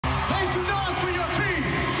Make some noise for your team.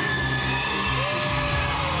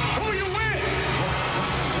 Who you with?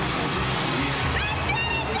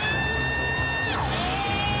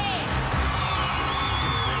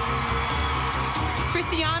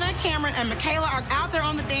 Christiana, Cameron, and Makalah are out there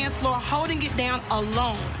on the dance floor holding it down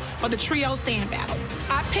alone for the trio stand battle.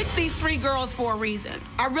 I picked these three girls for a reason.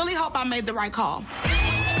 I really hope I made the right call.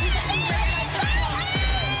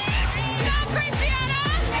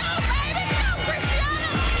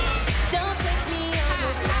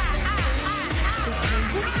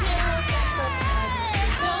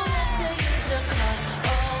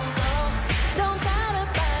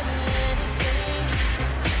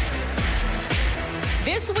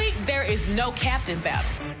 This week, there is no captain battle.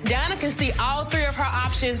 Donna can see all three of her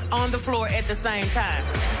options on the floor at the same time.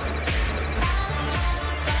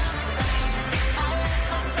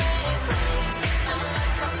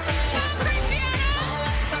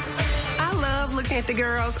 I love looking at the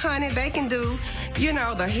girls. Honey, they can do, you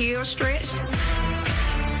know, the heel stretch.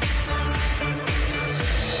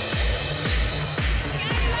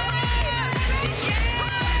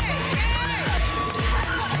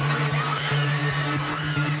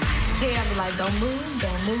 Like, don't move,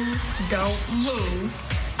 don't move, don't move.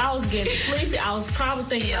 I was getting sleepy. I was probably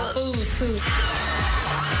thinking of food, too.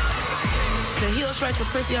 The heel stretch with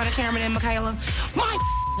Christiana, Cameron, and Makalah. My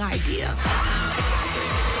idea.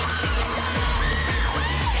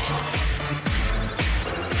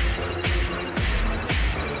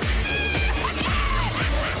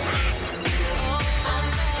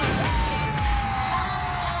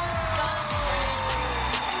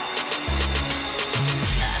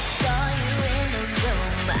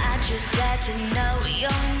 Just had to know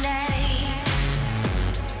your name,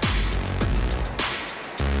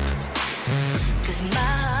 'cause my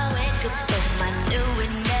heart wake up, boom, I knew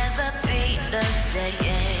it'd never be the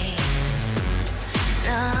same.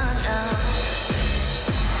 No, no,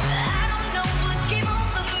 I don't know what came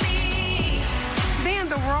over me. Then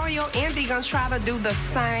the Royal Envy gonna try to do the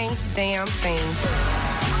same damn thing.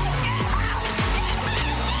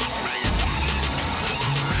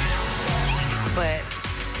 But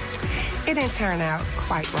it didn't turn out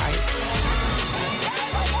quite right.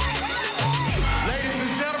 Ladies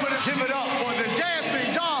and gentlemen, give it up for the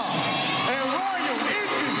Dancing Dogs and Royal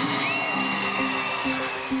Envy.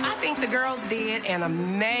 I think the girls did an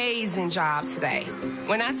amazing job today.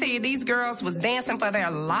 When I tell you these girls was dancing for their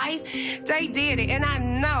life, they did it. And I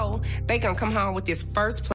know they gonna come home with this first place.